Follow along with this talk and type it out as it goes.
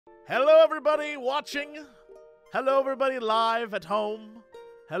Hello, everybody watching. Hello, everybody live at home.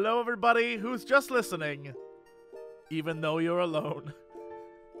 Hello, everybody who's just listening, even though you're alone.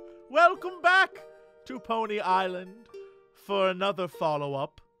 Welcome back to Pony Island for another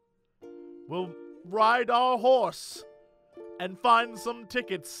follow-up. We'll ride our horse and find some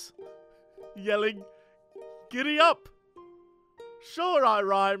tickets, yelling, "Giddy up!" Sure, I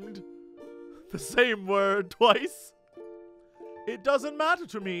rhymed the same word twice. It doesn't matter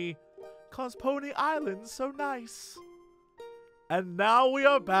to me, 'cause Pony Island's so nice. And now we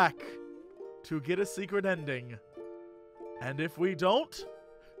are back to get a secret ending. And if we don't,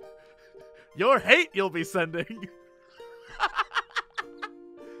 your hate you'll be sending.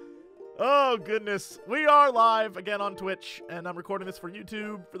 Oh, goodness. We are live again on Twitch, and I'm recording this for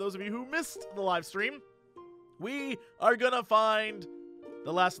YouTube. For those of you who missed the live stream, we are gonna find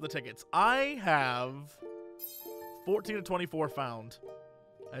the last of the tickets. I have 14 to 24 found.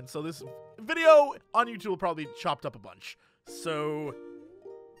 And so this video on YouTube will probably be chopped up a bunch. So,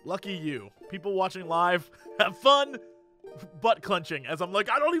 lucky you. People watching live, have fun, butt clenching, as I'm like,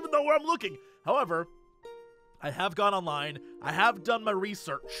 I don't even know where I'm looking. However, I have gone online, I have done my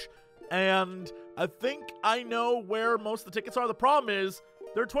research, and I think I know where most of the tickets are. The problem is,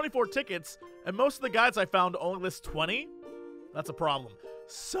 there are 24 tickets, and most of the guides I found only list 20. That's a problem.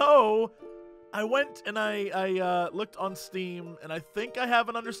 So, I went and I looked on Steam, and I think I have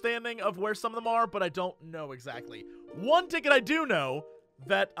an understanding of where some of them are, but I don't know exactly. One ticket I do know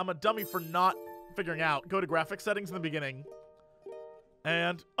that I'm a dummy for not figuring out. Go to graphic settings in the beginning.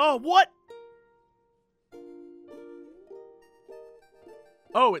 And, oh, what?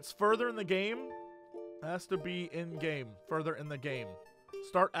 Oh, it's further in the game? It has to be in-game. Further in the game.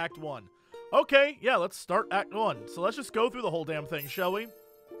 Start Act 1. Okay, yeah, let's start Act 1. So let's just go through the whole damn thing, shall we?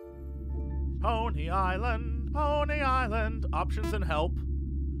 Pony Island, options and help.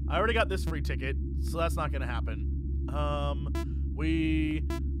 I already got this free ticket, so that's not gonna happen. I'm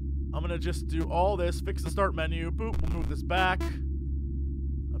gonna just do all this, fix the start menu, boop, we'll move this back.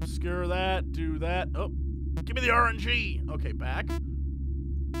 Obscure that, do that. Oh, give me the RNG. Okay, back.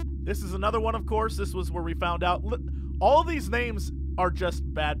 This is another one, of course. This was where we found out. All these names are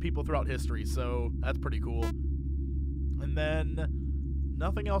just bad people throughout history, so that's pretty cool. And then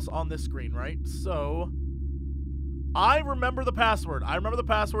nothing else on this screen, right? So, I remember the password. I remember the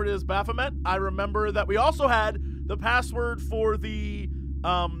password is Baphomet. I remember that we also had the password for the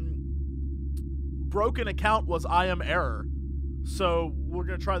broken account was I am error. So, we're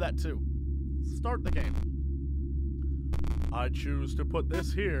going to try that too. Start the game. I choose to put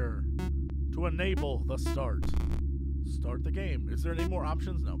this here to enable the start. Start the game. Is there any more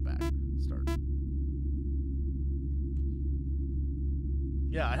options? No, back. Start.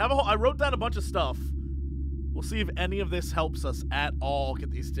 Yeah, I wrote down a bunch of stuff. We'll see if any of this helps us at all get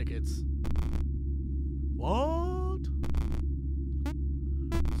these tickets. What?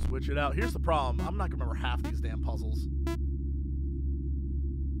 Switch it out. Here's the problem. I'm not gonna remember half these damn puzzles.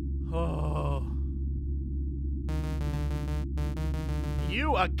 Oh.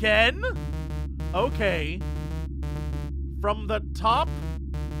 You again? Okay. From the top,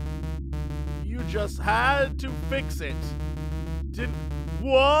 you just had to fix it. Didn't...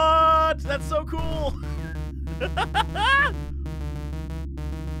 What? That's so cool!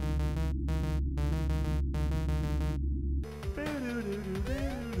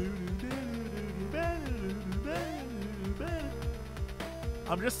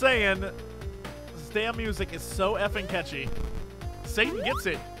 I'm just saying, this damn music is so effing catchy. Satan gets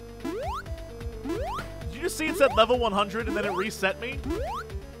it. Did you just see it said level 100 and then it reset me?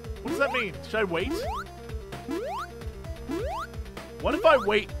 What does that mean? Should I wait? What if I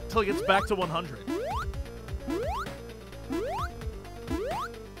wait till it gets back to 100?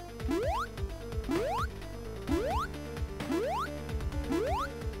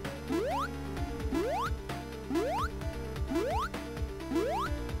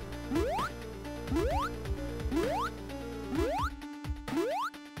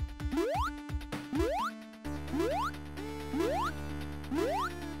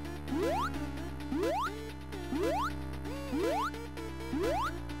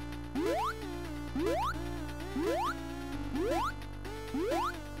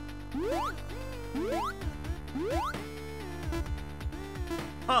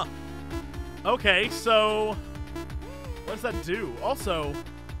 Huh. Okay, so what does that do? Also,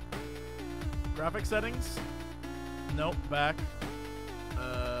 graphic settings? Nope, back.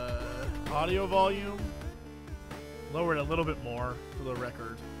 Audio volume. Lower it a little bit more for the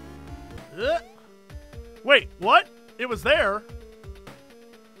record. Wait, what? It was there?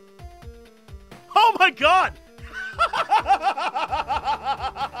 Oh my god!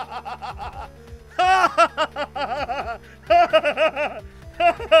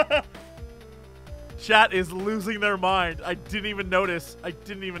 Chat is losing their mind. I didn't even notice.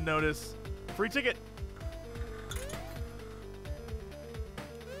 Free ticket.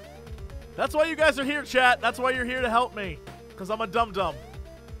 That's why you guys are here, chat. That's why you're here to help me. Because I'm a dum-dum.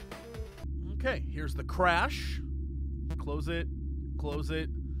 Okay, here's the crash. Close it. Close it.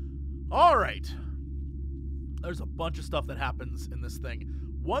 All right. There's a bunch of stuff that happens in this thing.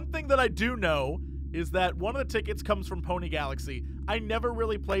 One thing that I do know is that one of the tickets comes from Pony Galaxy. I never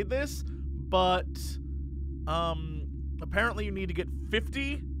really played this, but apparently you need to get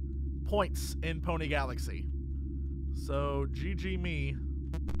 50 points in Pony Galaxy. So, GG me.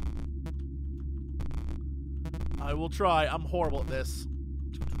 I will try. I'm horrible at this.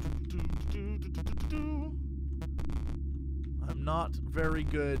 I'm not very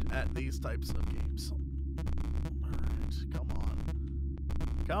good at these types of games. Alright, come on.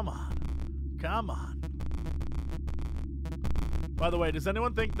 Come on. Come on. By the way, does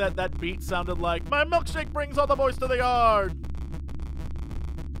anyone think that that beat sounded like, "My milkshake brings all the boys to the yard"?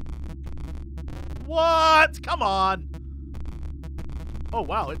 What? Come on. Oh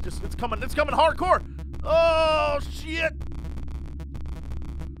wow, it's coming hardcore. Oh shit.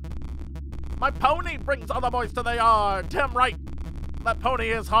 My pony brings all the boys to the yard. Damn right. That pony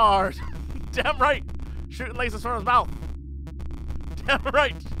is hard. Damn right. Shooting lasers from his mouth. Damn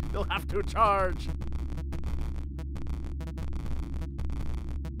right. You'll have to charge.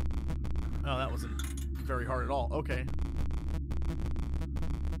 Oh, that wasn't very hard at all. Okay.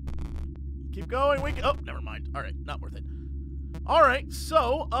 Keep going. Oh, never mind. All right, not worth it. All right,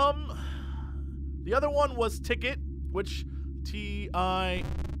 so, the other one was Ticket, which T-I-C-K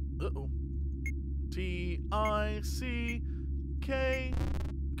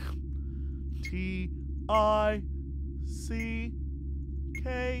T-I-C-K-E-T,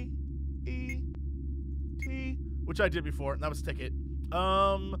 which I did before, and that was Ticket.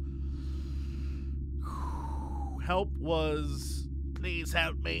 Help was, please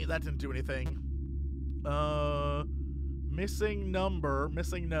help me. That didn't do anything. Missing number,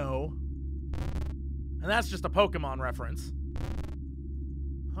 missing no. And that's just a Pokemon reference.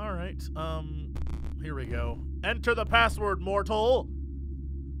 All right, here we go. Enter the password, mortal.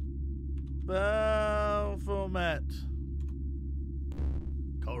 Baphomet.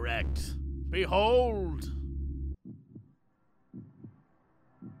 Correct. Behold.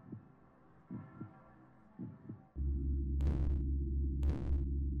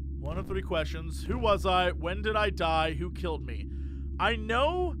 One of 3 questions. Who was I? When did I die? Who killed me? I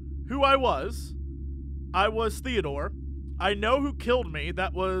know who I was. I was Theodore. I know who killed me.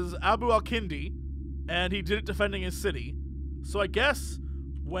 That was Abu Al-Kindi, and he did it defending his city. So I guess,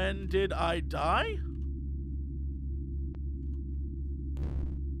 when did I die?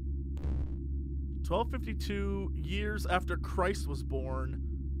 "1252 years after Christ was born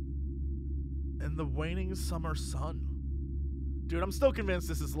in the waning summer sun." Dude, I'm still convinced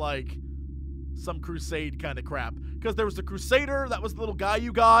this is like some crusade kind of crap. Because there was the Crusader, that was the little guy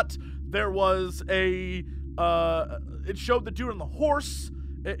you got. There was a, it showed the dude on the horse.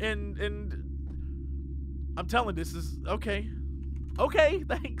 And I'm telling you, this is, okay. Okay,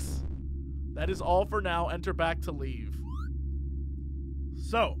 thanks. That is all for now. Enter back to leave.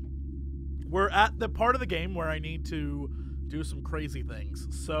 So, we're at the part of the game where I need to do some crazy things.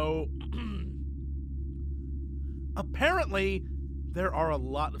 So, apparently, there are a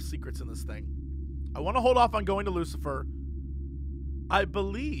lot of secrets in this thing. I want to hold off on going to Lucifer. I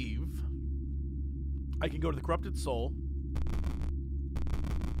believe I can go to the Corrupted Soul.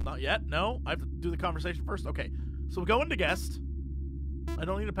 Not yet. No, I have to do the conversation first. Okay, so we'll go into guest. I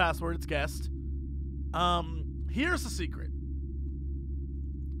don't need a password. It's guest. Here's the secret.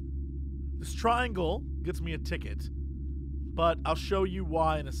 This triangle gets me a ticket, but I'll show you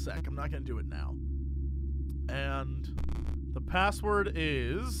why in a sec. I'm not going to do it now. And the password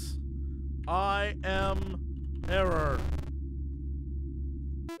is I am error.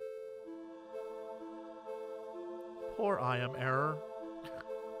 Poor I am error.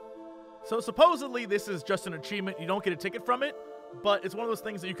 So supposedly this is just an achievement. You don't get a ticket from it, but it's one of those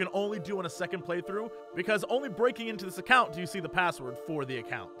things that you can only do in a second playthrough, because only breaking into this account do you see the password for the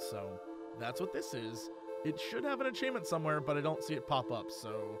account. So that's what this is. It should have an achievement somewhere, but I don't see it pop up,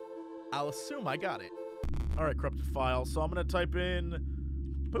 so I'll assume I got it. All right, corrupted file. So I'm going to type in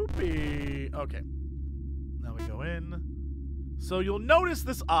poopy. Okay. Now we go in. So you'll notice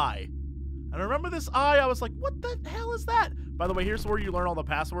this eye. And remember this eye? I was like, what the hell is that? By the way, here's where you learn all the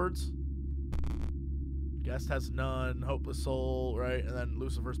passwords. Guest has none. Hopeless soul, right? And then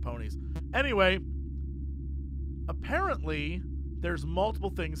Lucifer's ponies. Anyway, apparently there's multiple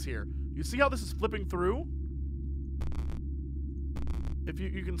things here. You see how this is flipping through? If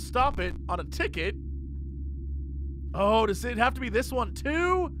you can stop it on a ticket, Oh, does it have to be this one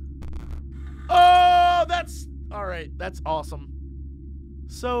too? Oh, that's... All right, that's awesome.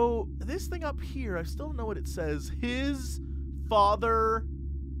 So, this thing up here, I still don't know what it says. His father...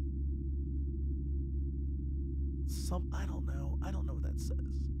 I don't know. I don't know what that says.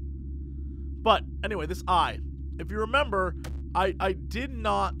 But, anyway, this eye. If you remember, I did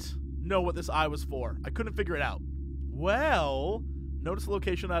not know what this eye was for. I couldn't figure it out. Well, notice the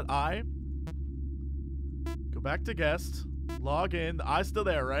location of that eye. Go back to guest. Log in. The eye's still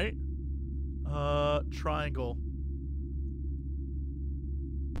there, right? Triangle.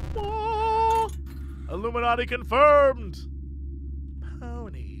 Oh! Illuminati confirmed!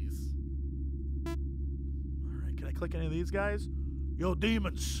 Ponies. Alright, can I click any of these guys? Yo,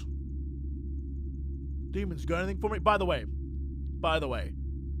 demons! Demons, got anything for me? By the way,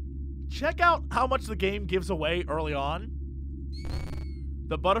 check out how much the game gives away early on.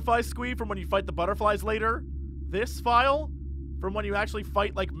 The butterfly squee from when you fight the butterflies later. This file from when you actually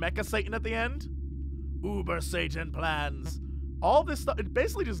fight like Mecha Satan at the end. Uber Satan plans. All this stuff, it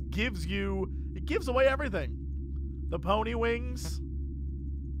basically just gives away everything. The pony wings.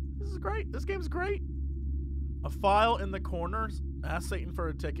 This is great. This game's great. A file in the corner. Ask Satan for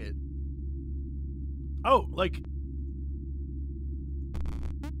a ticket. Oh, like...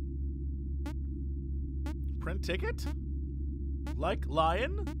 Print ticket? Like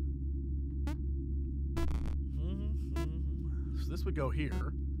lion? So this would go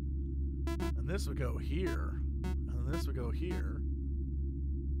here. And this would go here. And this would go here.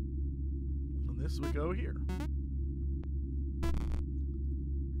 And this would go here.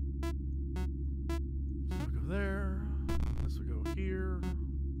 This would go there. This would go here.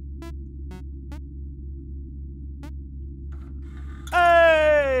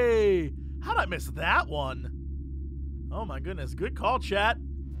 Hey! How'd I miss that one? Oh my goodness. Good call, chat.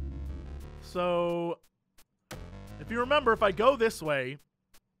 So, if you remember, if I go this way,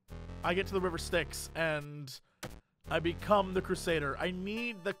 I get to the River Styx, and I become the Crusader. I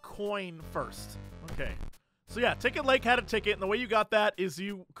need the coin first. Okay. So yeah, Ticket Lake had a ticket, and the way you got that is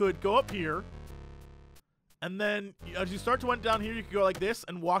you could go up here, and then as you start to went down here, you could go like this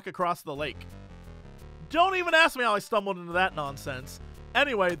and walk across the lake. Don't even ask me how I stumbled into that nonsense.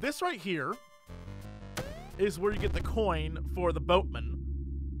 Anyway, this right here is where you get the coin for the boatman.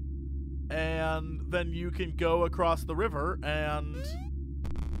 And then you can go across the river and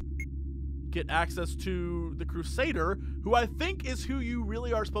get access to the Crusader, who I think is who you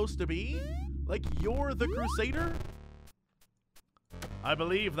really are supposed to be. Like, you're the Crusader? I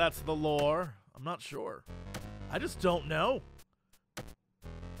believe that's the lore. I'm not sure. I just don't know.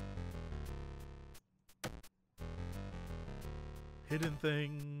 Hidden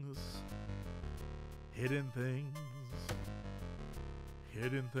things. Hidden things.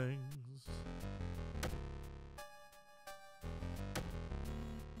 Hidden things.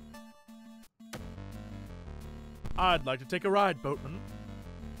 I'd like to take a ride, boatman.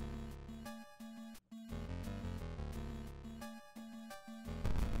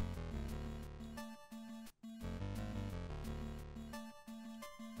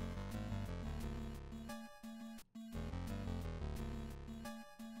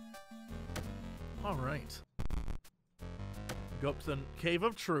 All right. Go up to the Cave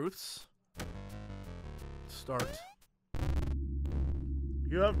of Truths. Start.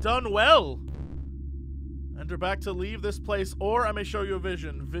 You have done well. Enter back to leave this place, or I may show you a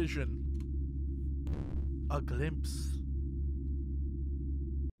vision. Vision. A glimpse.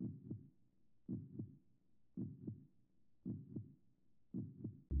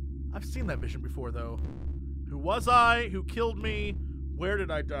 I've seen that vision before, though. Who was I? Who killed me? Where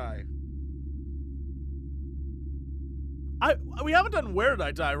did I die? We haven't done where did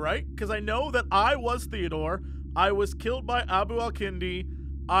I die, right? Because I know that I was Theodore. I was killed by Abu al-Kindi.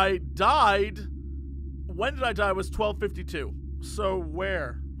 I died... When did I die? It was 1252. So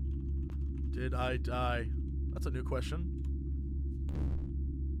where did I die? That's a new question.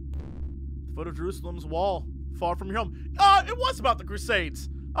 The foot of Jerusalem's wall, far from your home. It was about the Crusades.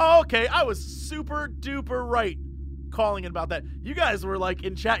 Oh, okay, I was super duper right calling it about that. You guys were like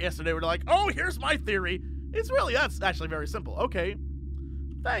in chat yesterday, were like, oh, here's my theory. That's actually very simple. Okay,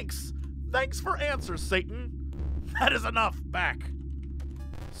 thanks. Thanks for answers, Satan. That is enough. Back.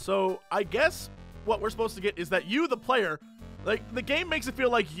 So I guess what we're supposed to get is that you, the player, like, the game makes it feel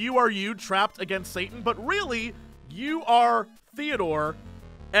like you are you trapped against Satan, but really, you are Theodore,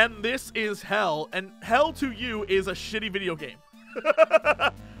 and this is hell, and hell to you is a shitty video game.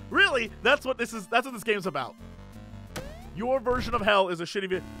 Really, that's what this game's about. Your version of hell is a shitty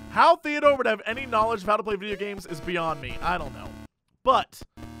video. How Theodore would have any knowledge of how to play video games is beyond me. I don't know. But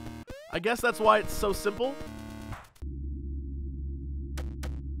I guess that's why it's so simple.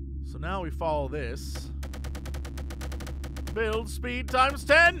 now we follow this. Build speed times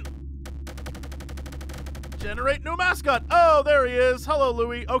 10. Generate new mascot. Oh, there he is. Hello,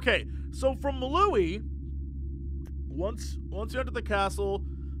 Louie. Okay, so from Louie, once you enter the castle,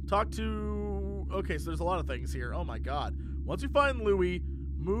 talk to... Okay, so there's a lot of things here. Oh my god. Once you find Louie,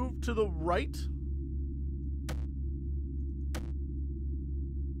 move to the right.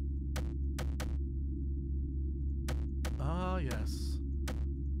 Ah, yes.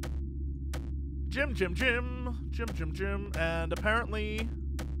 Jim. And apparently...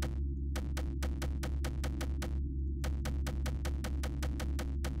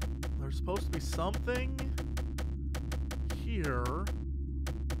 there's supposed to be something here.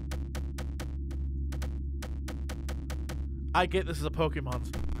 I get this is a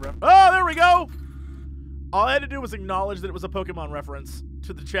Pokemon reference. Oh, there we go! All I had to do was acknowledge that it was a Pokemon reference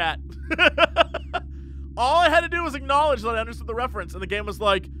to the chat. All I had to do was acknowledge that I understood the reference, and the game was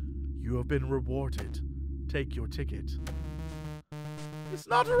like, you have been rewarded. Take your ticket. It's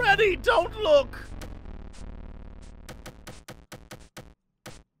not ready! Don't look!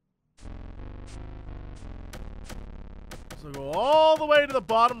 So go all the way to the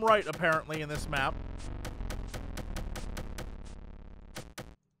bottom right, apparently, in this map.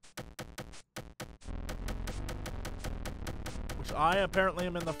 Which I apparently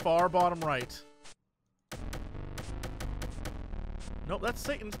am in the far bottom right. Nope, that's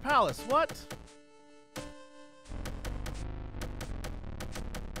Satan's Palace. What?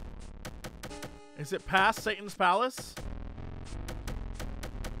 Is it past Satan's Palace?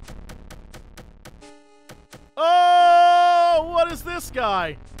 Oh, what is this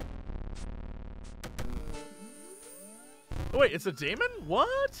guy? Oh, wait, it's a demon?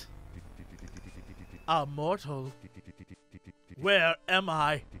 What? A mortal. Where am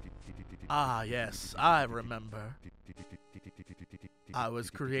I? Ah, yes, I remember. I was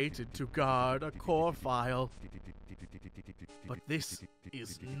created to guard a core file. But this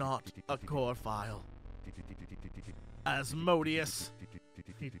is not a core file. Asmodeus.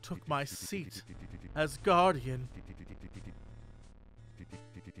 He took my seat as guardian.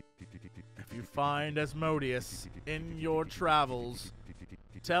 If you find Asmodeus in your travels,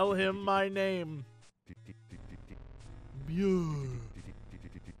 tell him my name. Bure.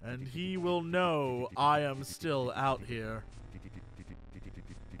 And he will know I am still out here.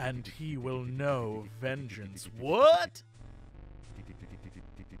 And he will know vengeance. What?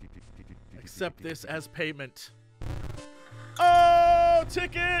 Accept this as payment. Oh,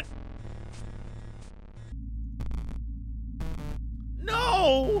 ticket!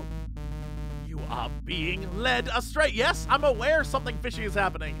 No! You are being led astray. Yes, I'm aware something fishy is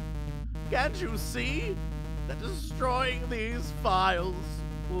happening. Can't you see that destroying these files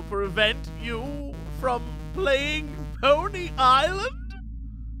will prevent you from playing Pony Island?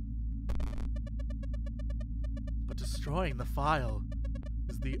 But destroying the file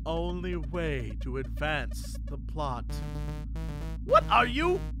is the only way to advance the plot. What are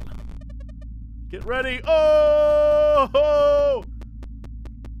you? Get ready. Oh!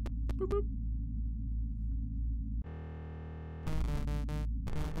 Boop, boop.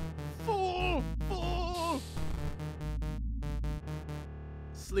 Fool!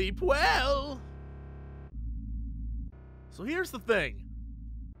 Sleep well. So here's the thing.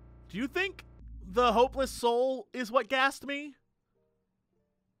 Do you think the hopeless soul is what gassed me?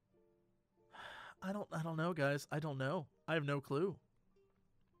 I don't know, guys. I don't know. I have no clue.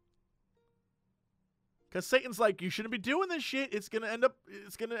 Cause Satan's like, you shouldn't be doing this shit. It's gonna end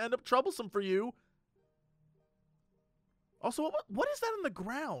up troublesome for you. Also, what is that on the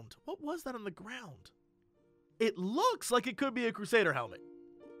ground? What was that on the ground? It looks like it could be a Crusader helmet.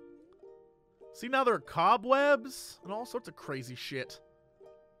 See, now there are cobwebs and all sorts of crazy shit.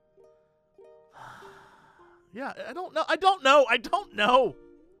 Yeah, I don't know.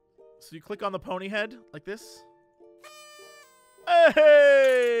 So you click on the pony head like this.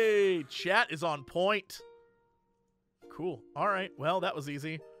 Hey! Chat is on point. Cool. All right. Well, that was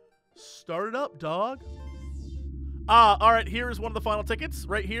easy. Start it up, dog. All right. Here is one of the final tickets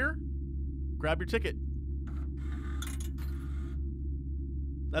right here. Grab your ticket.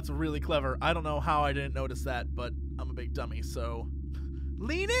 That's really clever. I don't know how I didn't notice that, but I'm a big dummy, so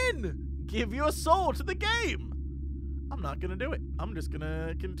lean in. Give your soul to the game. I'm not going to do it. I'm just going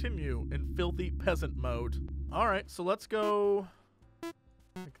to continue in filthy peasant mode. All right, so let's go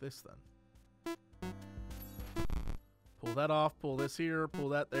like this then. Pull that off, pull this here, pull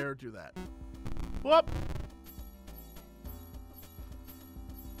that there, do that. Whoop!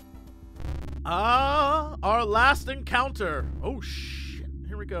 Our last encounter. Oh, shit.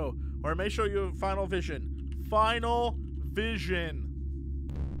 Here we go. Or I may show you a final vision. Final vision.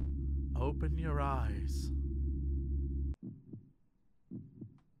 Open your eyes.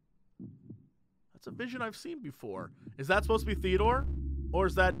 That's a vision I've seen before. Is that supposed to be Theodore? Or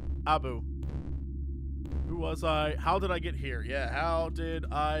is that Abu? Who was I? How did I get here? Yeah, how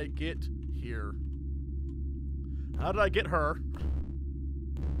did I get here? How did I get her?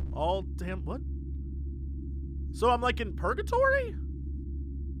 All damn, what? So I'm like in purgatory?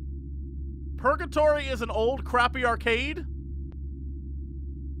 Purgatory is an old crappy arcade?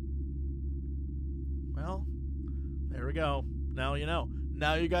 Well, there we go. Now you know.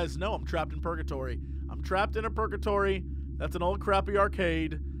 Now you guys know I'm trapped in purgatory. I'm trapped in a purgatory. That's an old crappy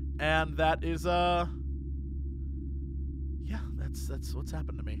arcade. And that is, yeah, that's what's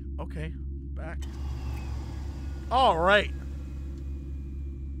happened to me. Okay, back. All right.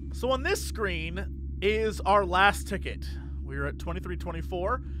 So on this screen is our last ticket. We're at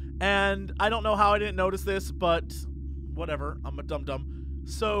 2324, and I don't know how I didn't notice this, but whatever. I'm a dum-dum.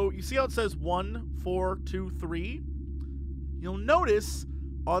 So you see how it says 1, 4, 2, 3? You'll notice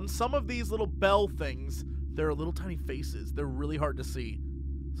on some of these little bell things, there are little tiny faces. They're really hard to see.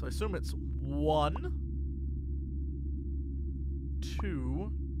 So I assume it's 1,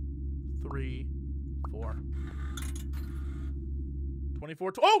 2, 3, 4.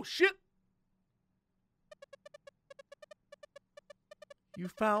 24. Oh, shit! You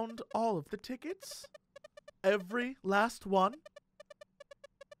found all of the tickets? Every last one?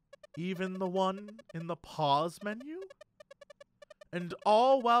 Even the one in the pause menu? And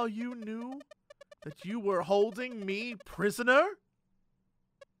all while you knew that you were holding me prisoner?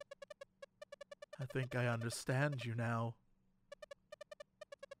 I think I understand you now.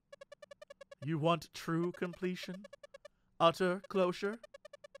 You want true completion? Utter closure?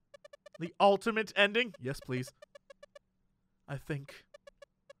 The ultimate ending? Yes, please. I think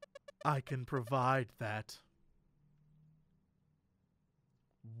I can provide that.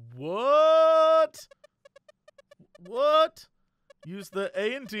 What? What? Use the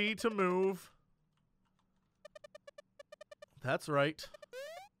A and D to move. That's right.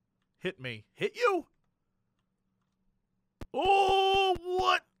 Hit me. Hit you? Oh,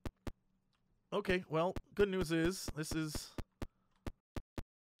 what? Okay, well, good news is, this is...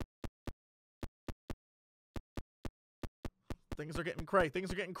 Things are getting cray.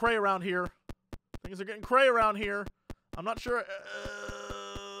 Things are getting cray around here. Things are getting cray around here. I'm not sure...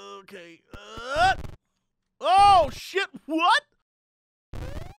 okay. Oh, shit! What?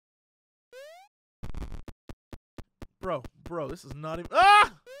 Bro, this is not even...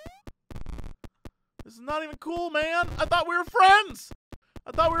 Ah! This is not even cool, man. I thought we were friends.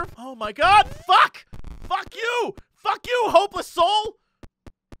 I thought we were... Oh, my God. Fuck! Fuck you! Fuck you, hopeless soul!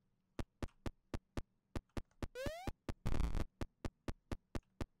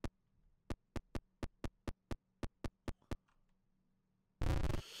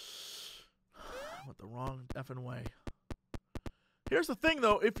 I went the wrong effing way. Here's the thing,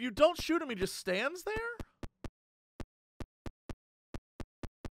 though. If you don't shoot him, he just stands there?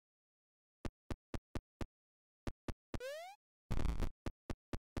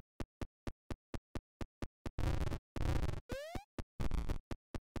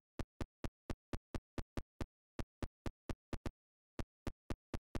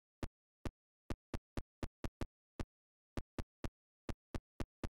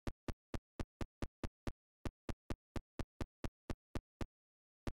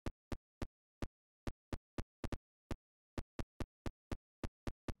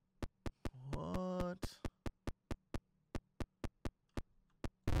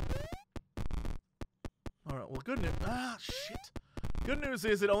 Alright, well, good news. Ah, shit. Good news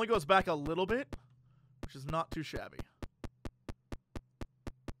is it only goes back a little bit, which is not too shabby.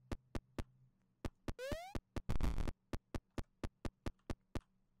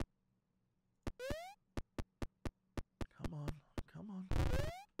 Come on. Come on. I'm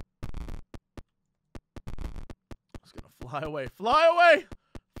just gonna fly away. Fly away!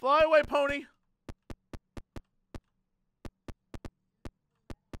 Fly away, pony!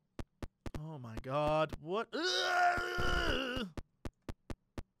 Oh my God, what? Ah,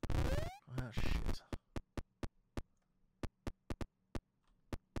 shit.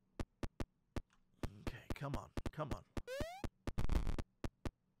 Okay, come on, come on.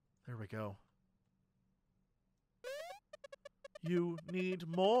 There we go. You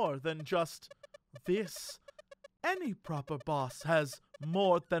need more than just this. Any proper boss has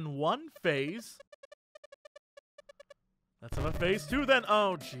more than one phase. Let's have a phase 2 then.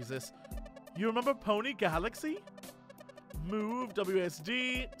 Oh, Jesus. You remember Pony Galaxy? Move,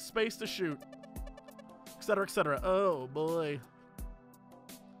 WSD, space to shoot, etc., etc. Oh, boy.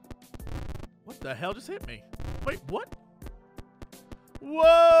 What the hell just hit me? Wait, what?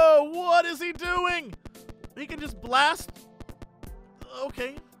 Whoa! What is he doing? He can just blast.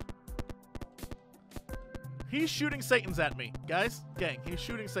 Okay. He's shooting Satans at me, guys. Gang, he's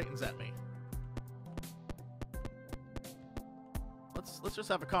shooting Satans at me. Let's just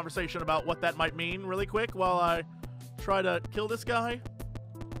have a conversation about what that might mean really quick while I try to kill this guy.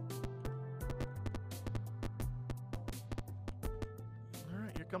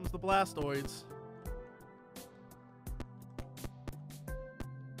 Alright, here comes the Blastoids.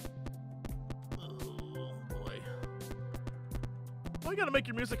 Oh, boy. Why you gotta make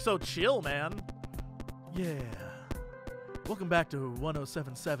your music so chill, man? Yeah. Welcome back to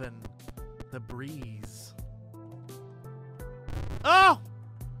 1077 The Breeze. Oh!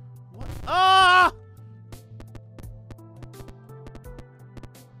 What? Ah!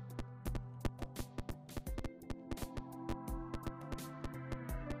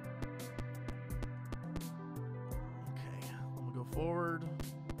 Okay, I'm gonna go forward.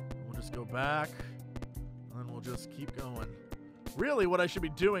 We'll just go back. And then we'll just keep going. Really, what I should be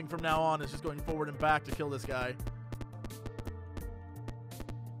doing from now on is just going forward and back to kill this guy.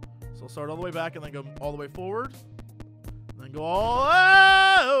 So I'll start all the way back and then go all the way forward. And then go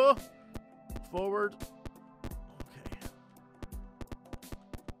all forward. Okay.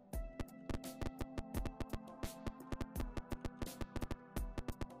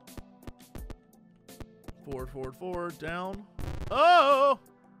 Forward, forward, forward, down. Oh!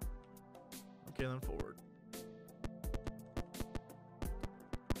 Okay, then forward.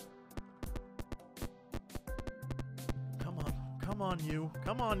 Come on, you.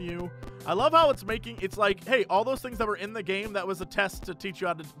 Come on, you. I love how it's making... It's like, hey, all those things that were in the game, that was a test to teach you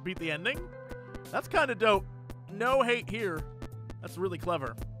how to beat the ending. That's kind of dope. No hate here. That's really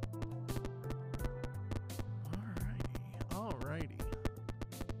clever. Alrighty. Alrighty.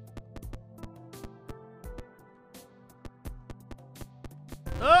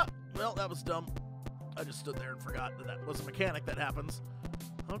 Ah! Well, that was dumb. I just stood there and forgot that that was a mechanic that happens.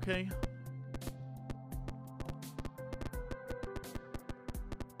 Okay.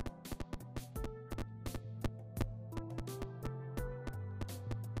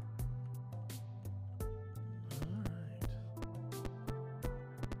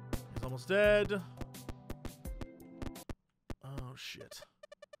 Almost dead. Oh, shit.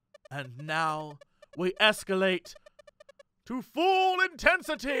 And now we escalate to full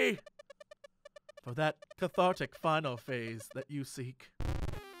intensity for that cathartic final phase that you seek.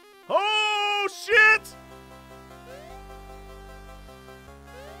 Oh, shit!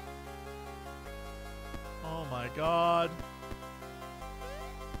 Oh, my God.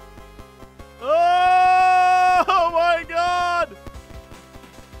 Oh, my God!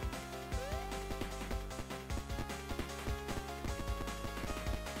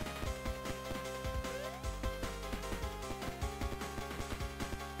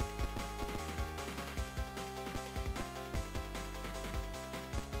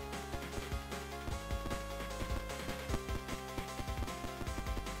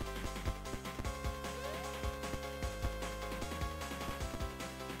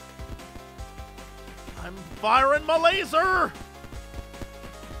 I'm firing my laser!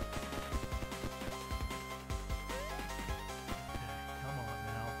 Come on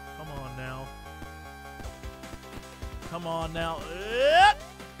now. Come on now. Come on now.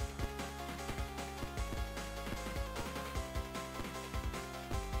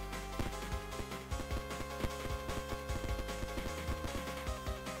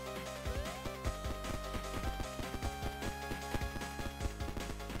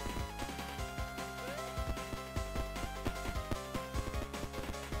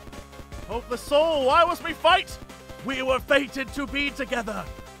 Hopeless soul, why was we fight? We were fated to be together.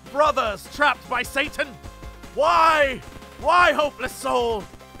 Brothers trapped by Satan. Why? Why, hopeless soul?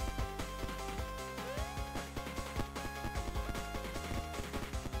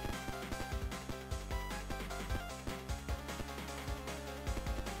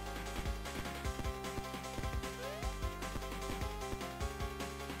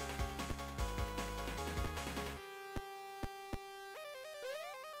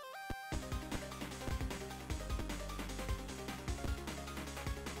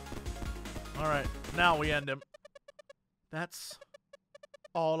 Alright, now we end him. That's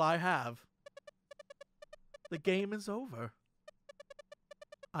all I have. The game is over.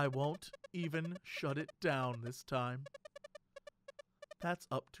 I won't even shut it down this time. That's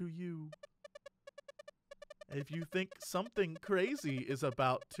up to you. If you think something crazy is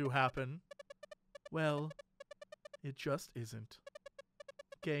about to happen, well, it just isn't.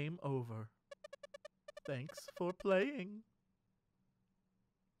 Game over. Thanks for playing.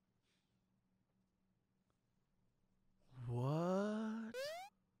 What?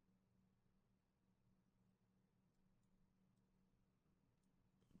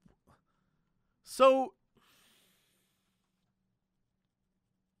 So...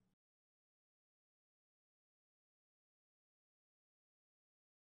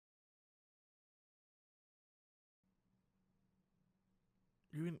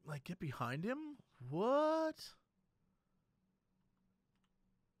 You can, like, get behind him? What?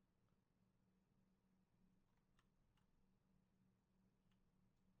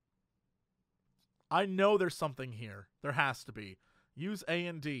 I know there's something here. There has to be. Use A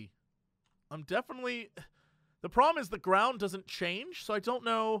and D. I'm definitely... The problem is the ground doesn't change, so I don't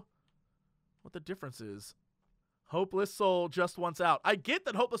know what the difference is. Hopeless Soul just wants out. I get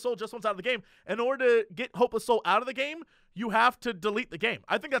that Hopeless Soul just wants out of the game. In order to get Hopeless Soul out of the game, you have to delete the game.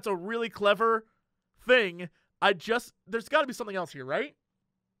 I think that's a really clever thing. There's got to be something else here, right?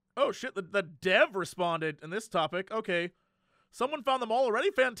 Oh, shit, the dev responded in this topic. Okay. Someone found them all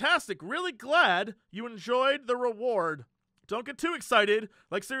already? Fantastic. Really glad you enjoyed the reward. Don't get too excited.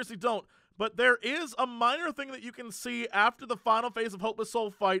 Like, seriously, don't. But there is a minor thing that you can see after the final phase of Hopeless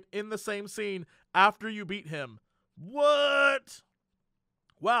Soul fight in the same scene after you beat him. What?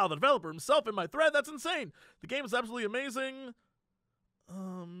 Wow, the developer himself in my thread? That's insane. The game is absolutely amazing.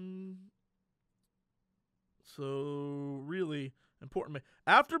 So, really important.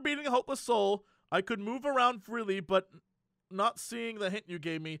 After beating a Hopeless Soul, I could move around freely, but not seeing the hint you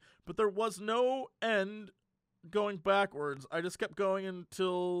gave me. But there was no end going backwards. I just kept going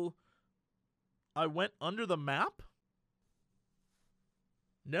until I went under the map?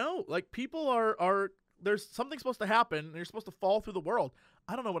 No, like, people are there's something supposed to happen, and you're supposed to fall through the world.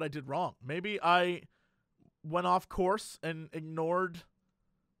 I don't know what I did wrong. Maybe I went off course and ignored...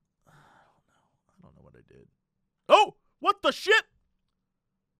 I don't know what I did. Oh! What the shit?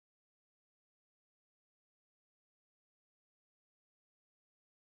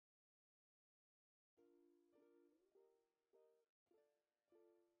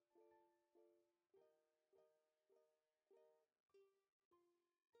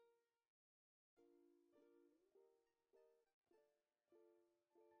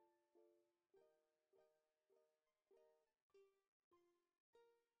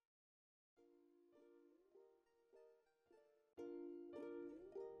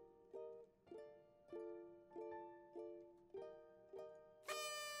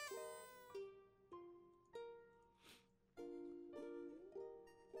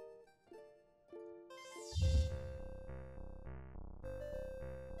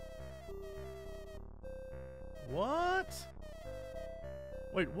 What?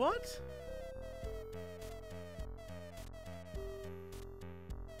 Wait, what?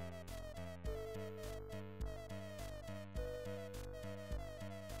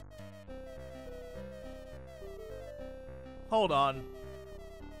 Hold on.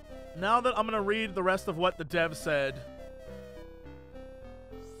 Now that I'm going to read the rest of what the dev said.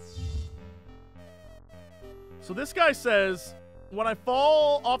 So this guy says, when I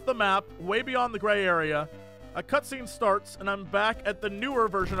fall off the map, way beyond the gray area, a cutscene starts, and I'm back at the newer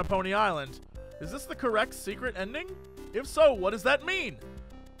version of Pony Island. Is this the correct secret ending? If so, what does that mean?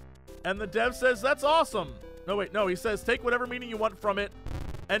 And the dev says, that's awesome. No, wait, no, he says, take whatever meaning you want from it.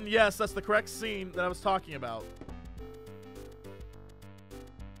 And yes, that's the correct scene that I was talking about.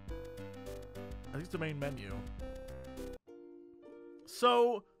 I think it's the main menu.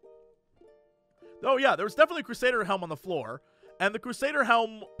 So, oh yeah, there was definitely a Crusader helm on the floor. And the Crusader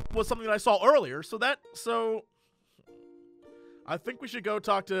helm was something that I saw earlier, so I think we should go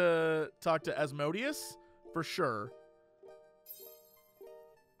talk to Asmodeus for sure.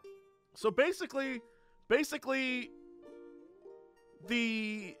 So basically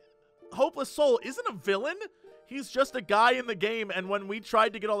the Hopeless Soul isn't a villain. He's just a guy in the game, and when we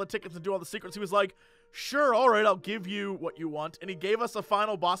tried to get all the tickets and do all the secrets, he was like, sure, all right, I'll give you what you want. And he gave us a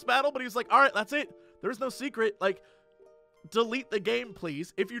final boss battle, but he was like, all right, that's it. There's no secret. Like, delete the game,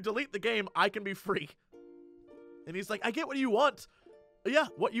 please. If you delete the game, I can be free. And he's like, I get what you want. Yeah,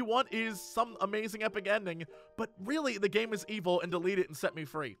 what you want is some amazing epic ending, but really the game is evil and delete it and set me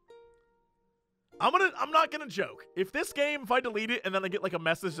free. I'm not gonna joke. If this game, if I delete it and then I get like a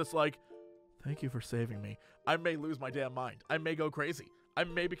message that's like, thank you for saving me, I may lose my damn mind. I may go crazy. I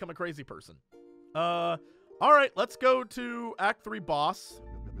may become a crazy person. All right, let's go to Act 3 boss.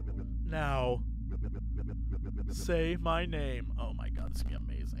 Now, say my name. Oh my god, this is gonna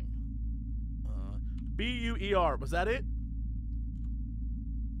be amazing. B-U-E-R, was that it?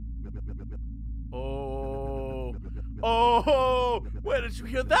 Oh, where did you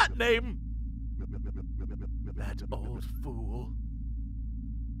hear that name? That old fool.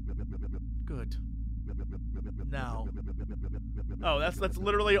 Good. Now. Oh, that's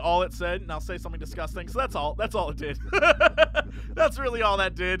literally all it said, and I'll say something disgusting. So that's all it did. That's really all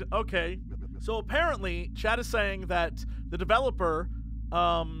that did. Okay. So apparently, chat is saying that the developer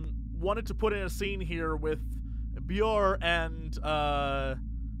wanted to put in a scene here with Björ and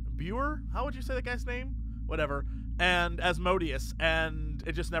Björ? How would you say that guy's name? Whatever. And Asmodeus, and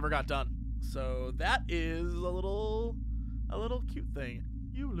it just never got done. So that is a little cute thing.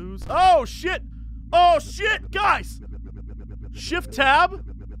 You lose. Oh shit! Oh shit, guys! Shift tab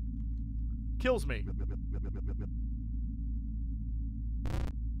kills me.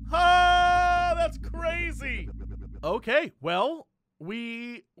 Ah, that's crazy. Okay, well,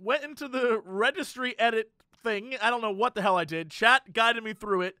 we went into the registry edit thing. I don't know what the hell I did. Chat guided me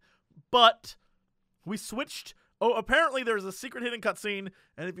through it, but we switched. Oh, apparently there's a secret hidden cutscene,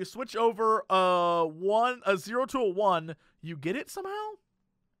 and if you switch over a 0 to a 1, you get it somehow?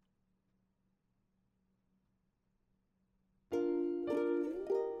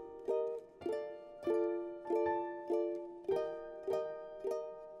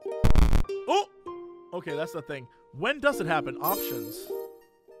 Oh! Okay, that's the thing. When does it happen? Options.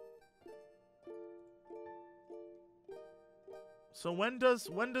 So when does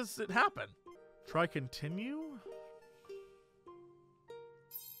it happen? Try continue?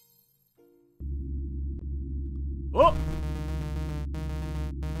 Oh!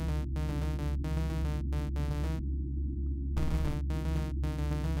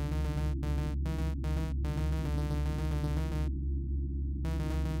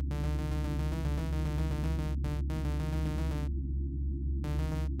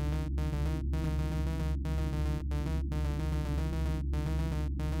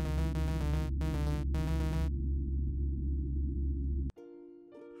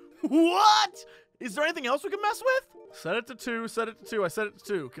 What? Is there anything else we can mess with? Set it to 2, set it to 2, I set it to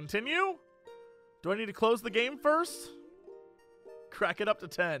 2. Continue? Do I need to close the game first? Crack it up to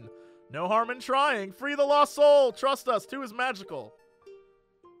 10. No harm in trying. Free the lost soul. Trust us, 2 is magical.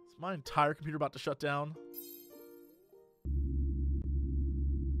 Is my entire computer about to shut down?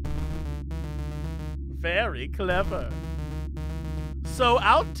 Very clever. So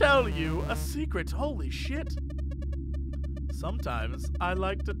I'll tell you a secret. Holy shit. Sometimes I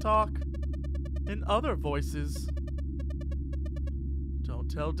like to talk in other voices. Don't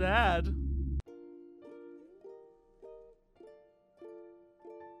tell Dad.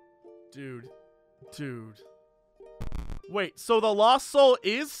 Dude. Wait, so the lost soul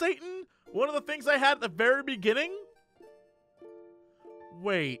is Satan? One of the things I had at the very beginning?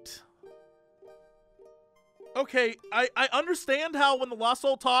 Wait. Okay, I understand how when the lost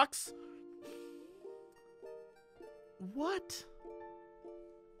soul talks. What?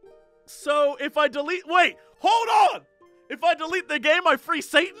 So if I delete, wait, hold on! If I delete the game, I free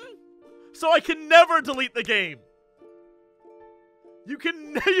Satan? So I can never delete the game. You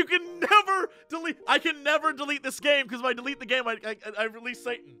can never delete, I can never delete this game because if I delete the game, I release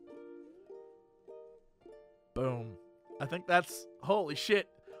Satan. Boom. I think that's, holy shit.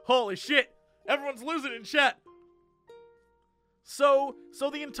 Holy shit. Everyone's losing in chat. So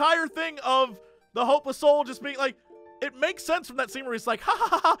the entire thing of the hopeless soul just being like, it makes sense from that scene where he's like, ha ha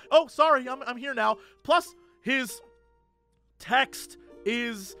ha ha, oh, sorry, I'm here now. Plus, his text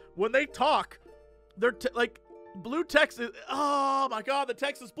is, when they talk, they're like, blue text is, oh my god, the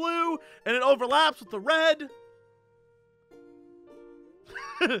text is blue, and it overlaps with the red.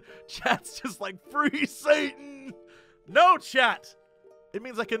 Chat's just like, free Satan. No, chat. It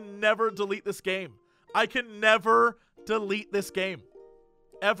means I can never delete this game. I can never delete this game.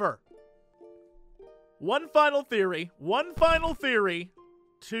 Ever. One final theory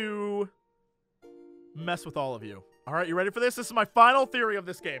to mess with all of you. All right, you ready for this? This is my final theory of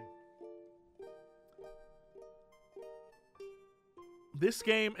this game. This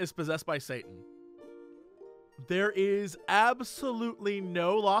game is possessed by Satan. There is absolutely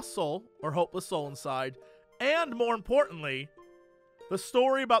no lost soul or hopeless soul inside. And more importantly, the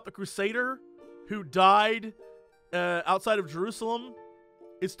story about the Crusader who died outside of Jerusalem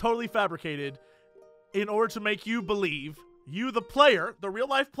is totally fabricated in order to make you believe, you the player, the real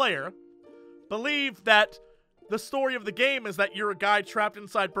life player, believe that the story of the game is that you're a guy trapped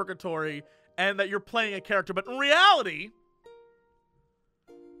inside purgatory and that you're playing a character. But in reality,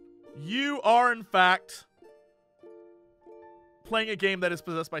 you are in fact playing a game that is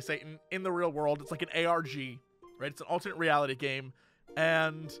possessed by Satan in the real world. It's like an ARG, right? It's an alternate reality game.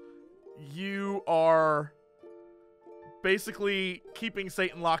 And you are basically keeping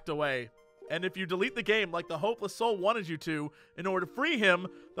Satan locked away. And if you delete the game like the hopeless soul wanted you to, in order to free him,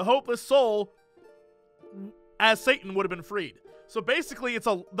 the hopeless soul, as Satan, would have been freed. So basically,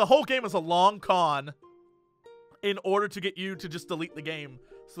 the whole game is a long con in order to get you to just delete the game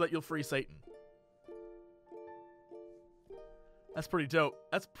so that you'll free Satan. That's pretty dope.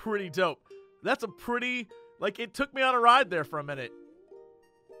 That's pretty dope. That's a pretty, like, it took me on a ride there for a minute.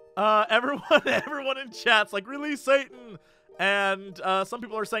 Everyone in chat's like, release Satan. And some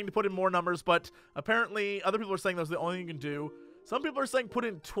people are saying to put in more numbers, but apparently other people are saying that's the only thing you can do. Some people are saying put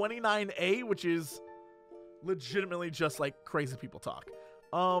in 29A, which is legitimately just like crazy people talk.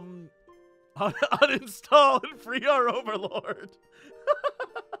 Uninstall and free our overlord.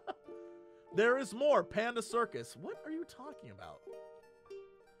 There is more. Panda Circus. What are you talking about?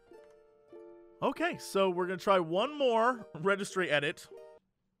 Okay, so we're going to try one more registry edit,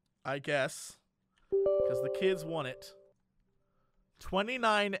 I guess, because the kids want it.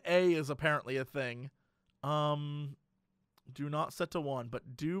 29A is apparently a thing. Do not set to 1,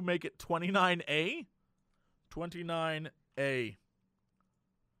 but do make it 29A. 29A.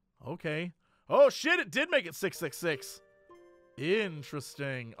 Okay. Oh, shit, it did make it 666.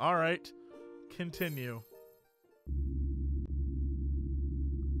 Interesting. All right. Continue.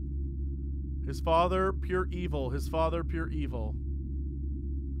 His father, pure evil. His father, pure evil.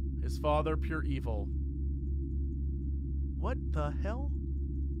 His father, pure evil. What the hell?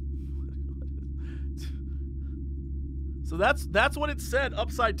 So that's what it said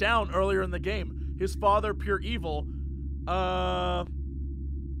upside down earlier in the game. His father, pure evil.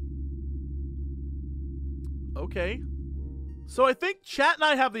 Okay. So I think chat and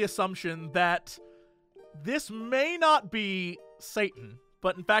I have the assumption that this may not be Satan,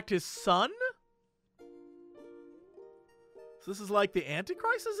 but in fact his son? So this is like the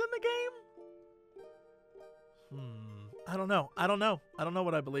Antichrist is in the game? I don't know. I don't know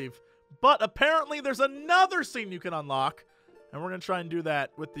what I believe. But apparently there's another scene you can unlock. And we're going to try and do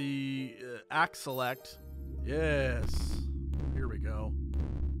that with the axe select. Yes. Here we go.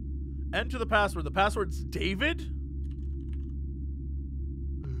 Enter the password. The password's David?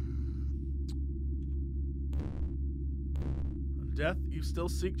 Death, you still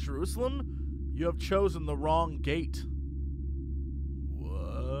seek Jerusalem? You have chosen the wrong gate. What?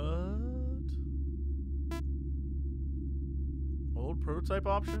 Old prototype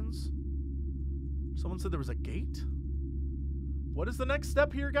options? Someone said there was a gate? What is the next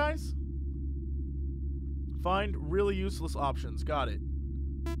step here, guys? Find really useless options. Got it.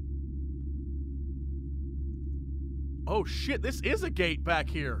 Oh shit, this is a gate back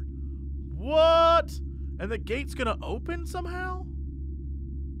here. What? And the gate's gonna open somehow?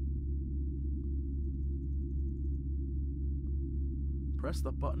 Press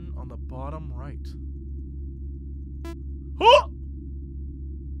the button on the bottom right. Huh!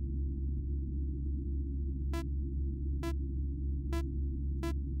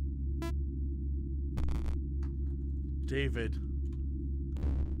 David,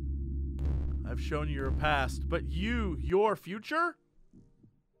 I've shown you your past, but your future?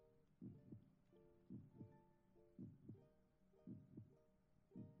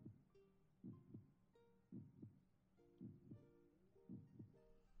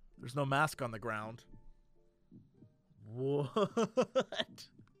 There's no mask on the ground. What?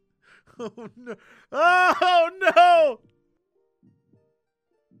 Oh no. Oh no!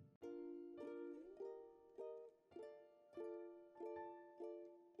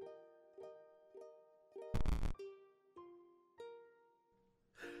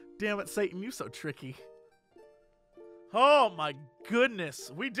 Damn it, Satan, you so tricky. Oh my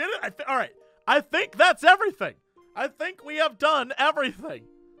goodness. We did it. All right. I think that's everything. I think we have done everything.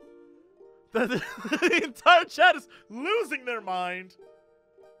 The entire chat is losing their mind.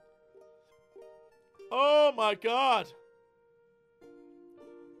 Oh my god.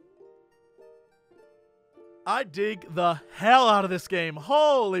 I dig the hell out of this game.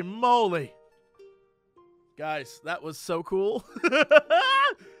 Holy moly. Guys, that was so cool.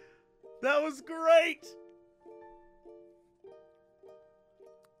 That was great.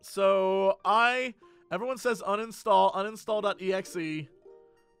 So everyone says uninstall, uninstall.exe,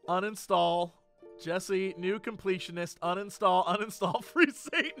 uninstall, Jesse, new completionist, uninstall, free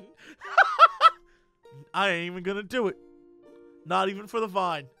Satan. I ain't even gonna do it. Not even for the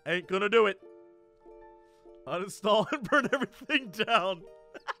Vine. Ain't gonna do it. Uninstall and burn everything down.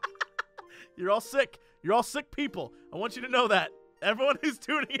 You're all sick. You're all sick people. I want you to know that. Everyone who's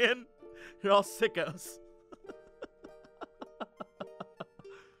tuning in, you're all sickos.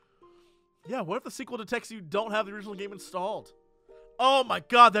 Yeah, what if the sequel detects you don't have the original game installed? Oh my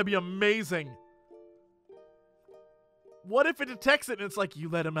god, that'd be amazing. What if it detects it and it's like, you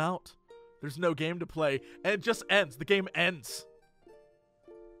let him out? There's no game to play. And it just ends. The game ends.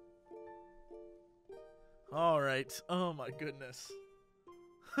 Alright. Oh my goodness.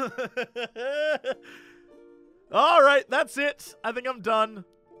 Alright, that's it. I think I'm done.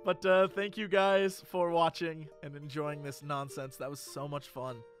 But thank you guys for watching and enjoying this nonsense. That was so much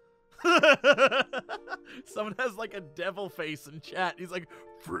fun. Someone has like a devil face in chat. He's like,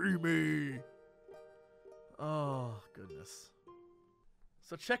 free me. Oh, goodness.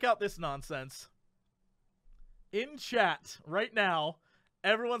 So check out this nonsense. In chat right now,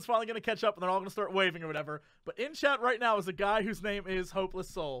 everyone's finally going to catch up and they're all going to start waving or whatever. But in chat right now is a guy whose name is Hopeless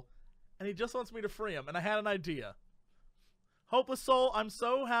Soul. And he just wants me to free him. And I had an idea. Hopeless Soul, I'm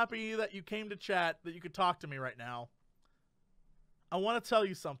so happy that you came to chat, that you could talk to me right now. I want to tell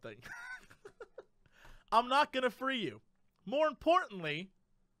you something. I'm not going to free you. More importantly,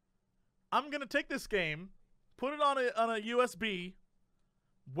 I'm going to take this game, put it on a USB,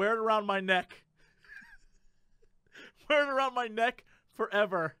 wear it around my neck. Wear it around my neck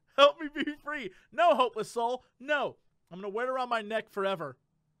forever. Help me be free. No, Hopeless Soul. No. I'm going to wear it around my neck forever.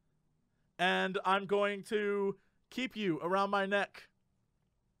 And I'm going to keep you around my neck.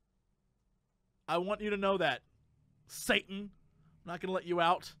 I want you to know that. Satan. I'm not going to let you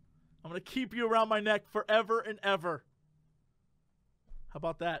out. I'm going to keep you around my neck forever and ever. How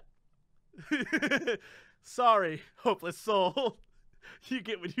about that? Sorry, Hopeless Soul. You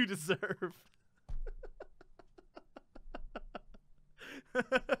get what you deserve.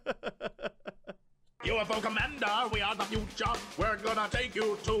 UFO Commander, we are the future. We're gonna take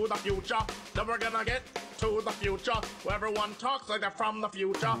you to the future. Then we're gonna get to the future, where everyone talks like they're from the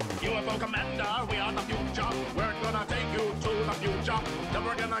future. UFO Commander, we are the future. We're gonna take you to the future. Then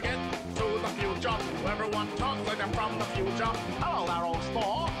we're gonna get to the future, where everyone talks like they're from the future. Hello there, old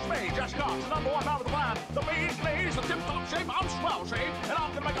spore. Me just got the #1 out of the plan. The bee's knees, the tip-top shape, I'm swell shape, and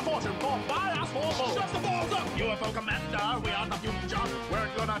I'm gonna make a fortune for my ass for balls. Shut the balls up! UFO Commander, we are the future. We're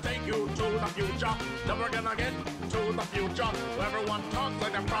gonna take you to the future. Then we're gonna get to the future, where everyone talks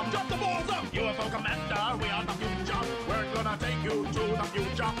like they're from. Jump the balls up! UFO Commander, we are the future. We're gonna take you to the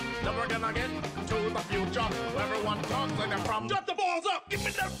future. Then we're gonna get to the future, where everyone talks like they're from. Jump the balls up! Give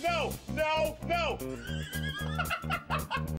me the... No! No! No!